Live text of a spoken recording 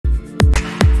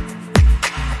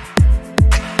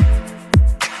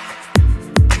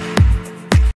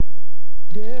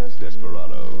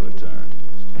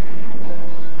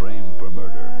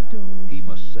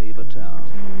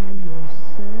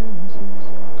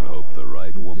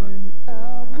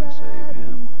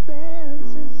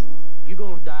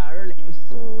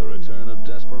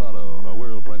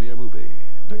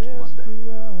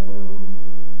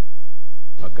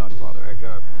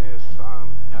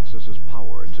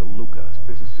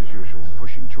business as usual,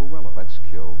 pushing to relevance. Let's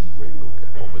kill Ray Luca.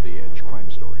 Over the Edge,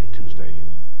 crime story, Tuesday.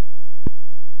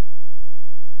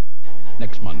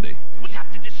 Next Monday. We have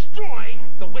to destroy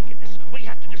the wickedness. We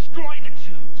have to destroy the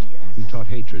Jews, yes. He taught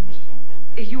hatred.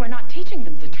 You are not teaching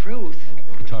them the truth.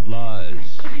 He taught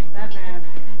lies. That man,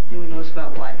 who knows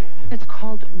about life? It's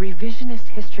called revisionist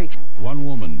history. One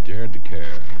woman dared to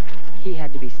care. He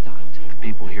had to be stopped.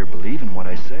 People here believe in what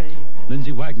I say.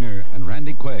 Lindsay Wagner and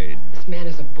Randy Quaid. This man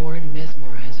is a born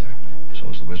mesmerizer. So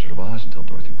was the Wizard of Oz until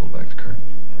Dorothy pulled back the curtain.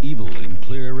 Evil in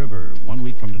Clear River, 1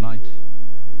 week from tonight.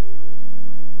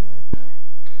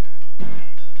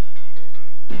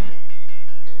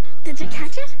 Did you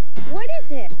catch it? What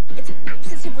is it? It's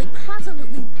absolutely,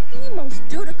 positively the most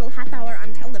dutiful half hour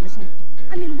on television.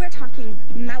 I mean, we're talking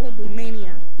Malibu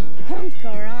Mania,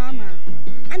 Hunkarama,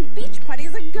 and beach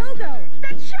parties a go-go.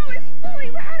 That show is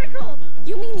fully radical.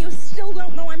 You mean you still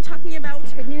don't know I'm talking about?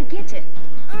 The new Gidget.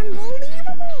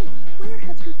 Unbelievable! Where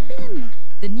have you been?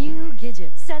 The new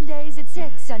Gidget, Sundays at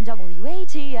 6 on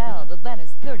WATL,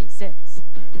 Atlanta's 36.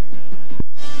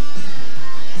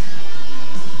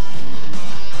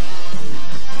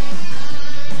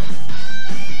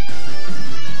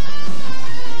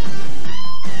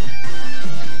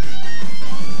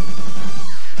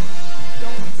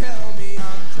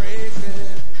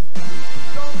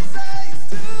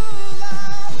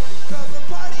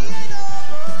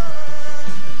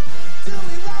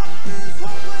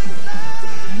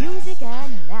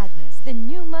 The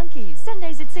new Monkees,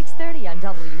 Sundays at 6:30 on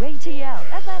WATL,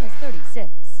 Atlanta's 36.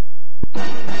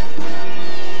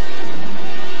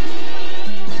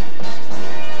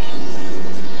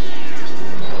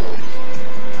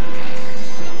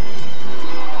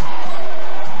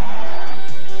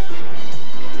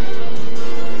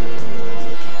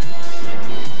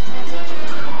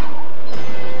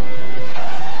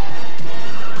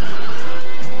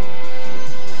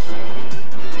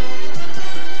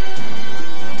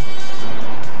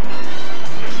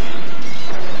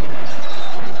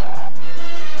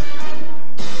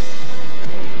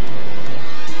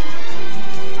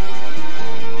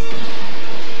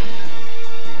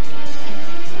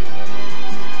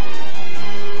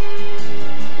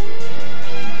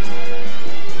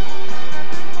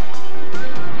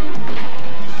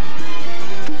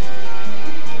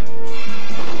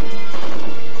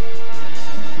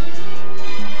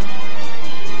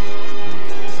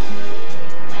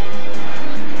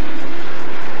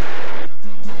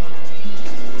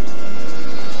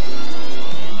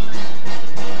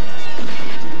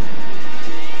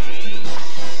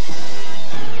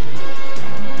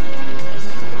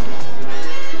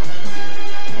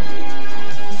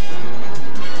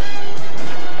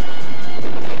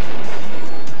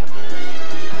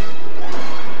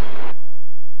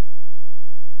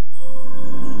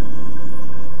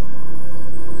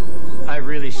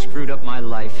 Screwed up my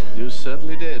life. You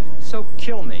certainly did. So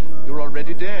kill me. You're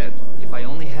already dead. If I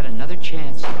only had another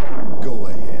chance. Go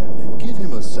ahead and give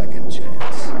him a second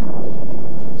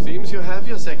chance. Seems you have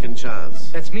your second chance.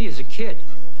 That's me as a kid.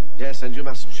 Yes, and you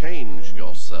must change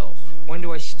yourself. When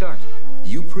do I start?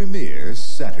 You premiere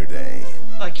Saturday.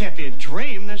 That can't be a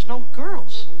dream. There's no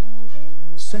girls.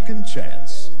 Second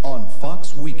Chance on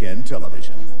Fox Weekend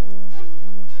Television.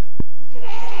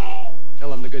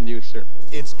 Tell him the good news, sir.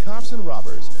 It's Cops and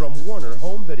Robbers from Warner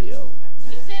Home Video.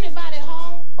 Is anybody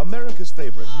home? America's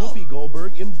favorite Whoopi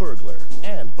Goldberg in Burglar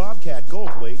and Bobcat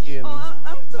Goldthwait in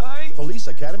I'm sorry. Police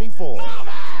Academy 4.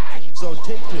 So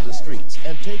take to the streets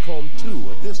and take home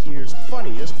 2 of this year's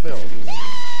funniest films.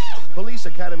 Police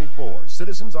Academy 4,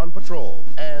 Citizens on Patrol,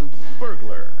 and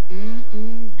Burglar.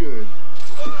 Good.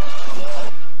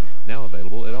 Now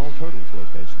available at all Turtles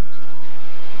locations.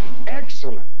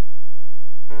 Excellent.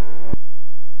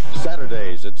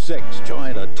 Saturdays at 6,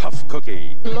 join a tough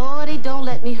cookie. Lordy, don't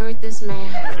let me hurt this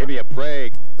man. Give me a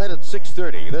break. Then at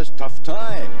 6:30, there's Tough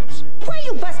Times. Why are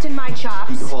you busting my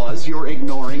chops? Because you're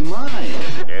ignoring mine.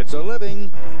 It's a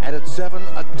living. And at 7,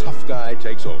 a tough guy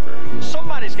takes over.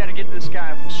 Somebody's got to get this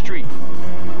guy off the street.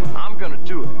 I'm going to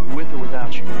do it, with or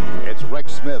without you. It's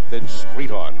Rex Smith in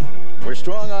Streethawk. We're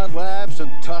strong on laughs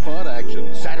and tough on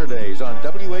action. Saturdays on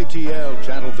WATL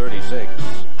Channel 36.